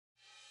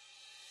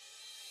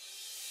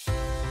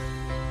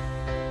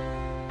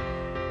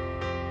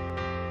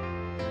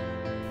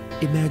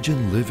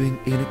Imagine living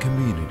in a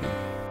community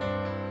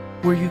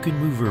where you can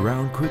move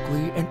around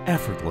quickly and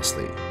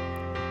effortlessly,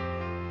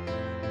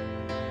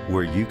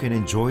 where you can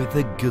enjoy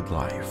the good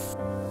life,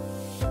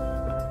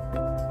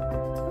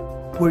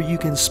 where you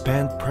can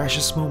spend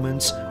precious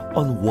moments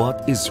on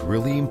what is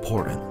really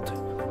important.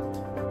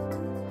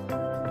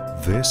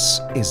 This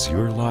is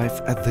your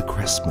life at the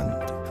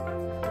Crestmont,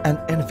 an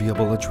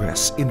enviable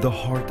address in the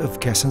heart of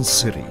Quezon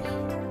City.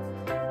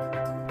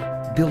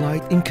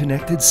 Delight in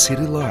connected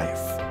city life.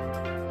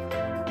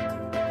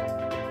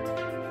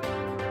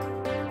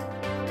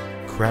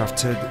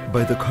 Crafted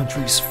by the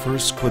country's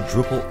first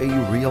quadruple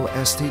A real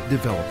estate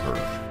developer,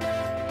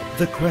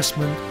 the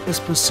Crestmont is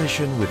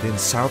positioned within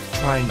South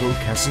Triangle,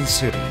 Quezon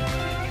City.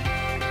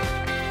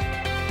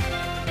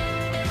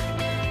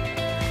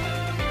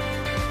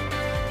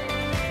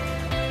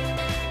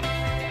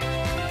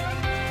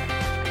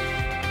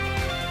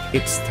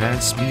 It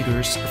stands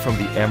meters from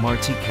the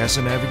MRT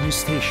Panay Avenue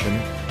station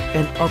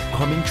and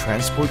upcoming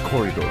transport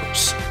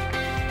corridors.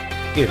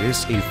 It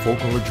is a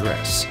focal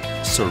address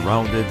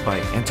surrounded by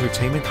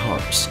entertainment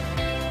hubs,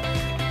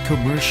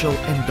 commercial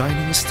and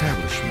dining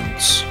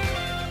establishments,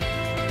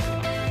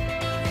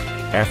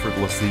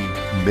 effortlessly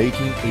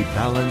making a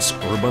balanced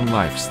urban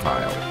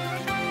lifestyle.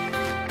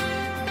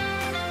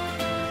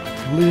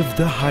 Live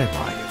the high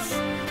life.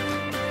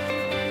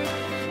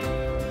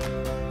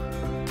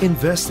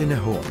 Invest in a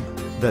home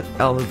that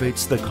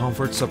elevates the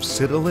comforts of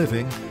city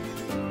living.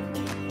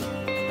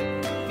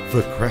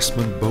 The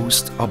Crestmont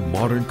boasts a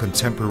modern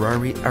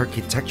contemporary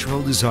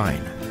architectural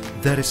design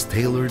that is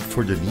tailored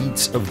for the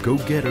needs of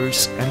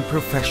go-getters and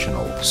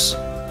professionals.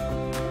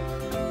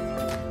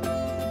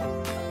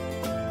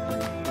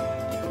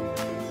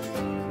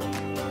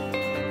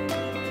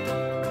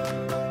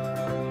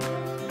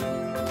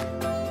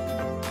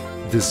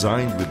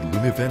 Designed with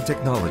Lumiventt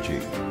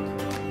Technology,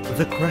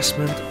 the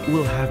Crestmont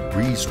will have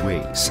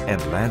breezeways and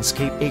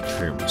landscape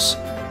atriums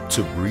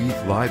to breathe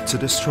life to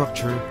the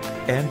structure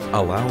and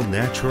allow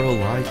natural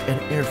light and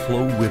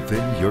airflow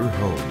within your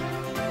home.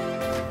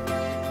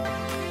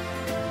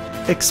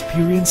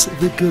 Experience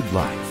the good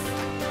life.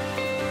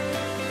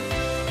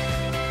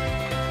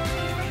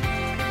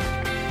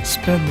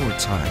 Spend more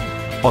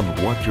time on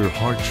what your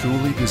heart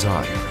truly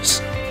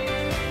desires.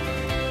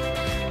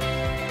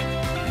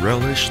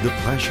 Relish the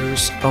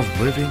pleasures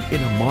of living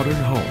in a modern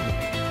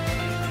home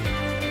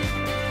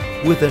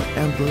with an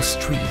endless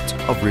street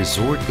of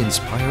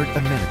resort-inspired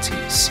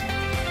amenities.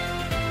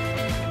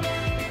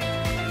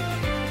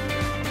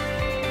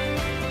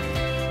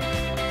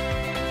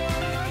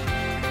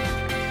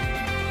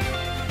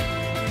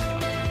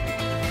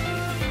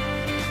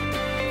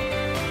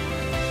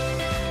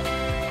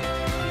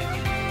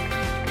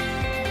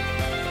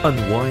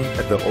 Unwind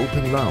at the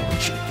open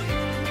lounge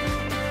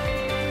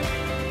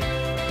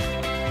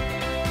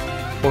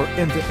or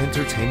in the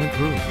entertainment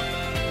room.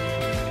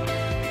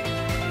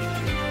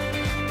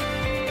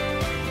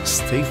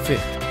 Stay fit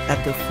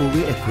at the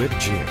fully equipped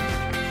gym.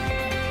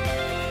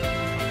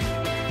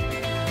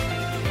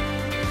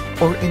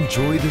 Or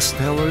enjoy the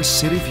stellar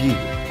city view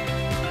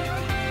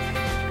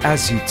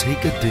as you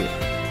take a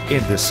dip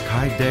in the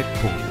sky deck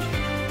pool.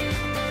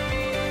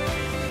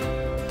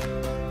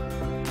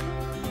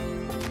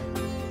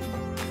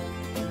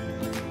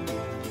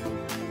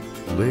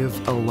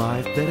 Live a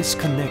life that is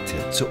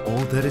connected to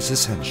all that is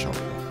essential.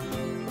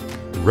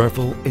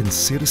 Revel in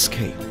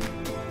cityscape.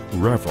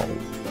 Revel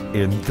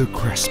in the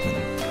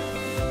Crestmont.